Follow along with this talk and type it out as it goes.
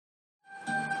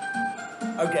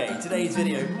Okay, today's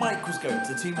video, microscopes,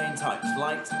 the two main types,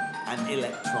 light and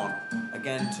electron.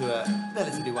 Again, to a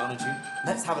relatively well-known tune.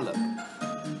 Let's have a look.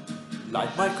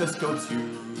 Light microscopes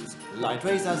use light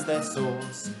rays as their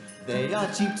source. They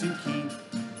are cheap to keep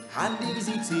and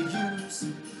easy to use.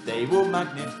 They will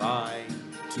magnify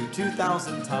to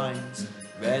 2,000 times.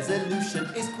 Resolution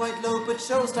is quite low but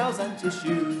shows cells and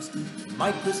tissues.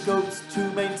 Microscopes,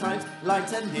 two main types,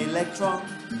 light and electron.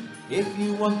 If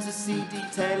you want to see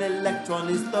detail, electron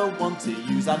is the one to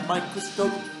use. And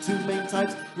microscope, two main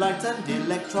types, light and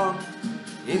electron.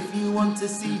 If you want to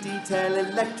see detail,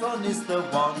 electron is the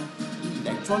one.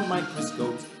 Electron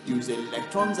microscopes use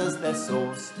electrons as their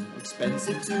source.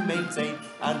 Expensive to maintain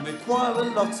and require a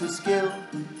lot of skill.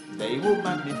 They will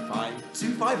magnify to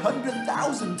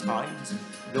 500,000 times.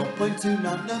 0.2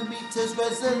 nanometers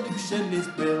resolution is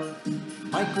built.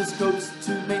 Microscopes,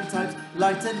 two main types,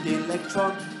 light and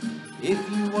electron. If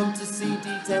you want to see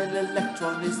detail,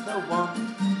 electron is the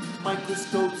one.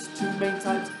 Microscopes, two main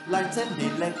types, light and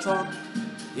electron.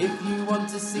 If you want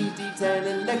to see detail,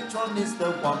 electron is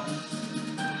the one.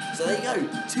 So there you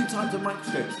go, two types of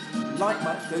microscopes, light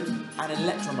microscopes and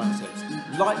electron microscopes.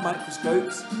 Light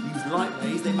microscopes use light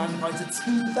rays, they magnify to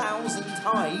 2,000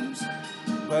 times,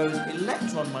 whereas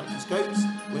electron microscopes,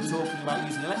 we're talking about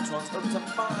using electrons up to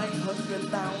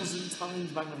 500,000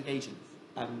 times magnification.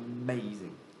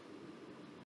 Amazing.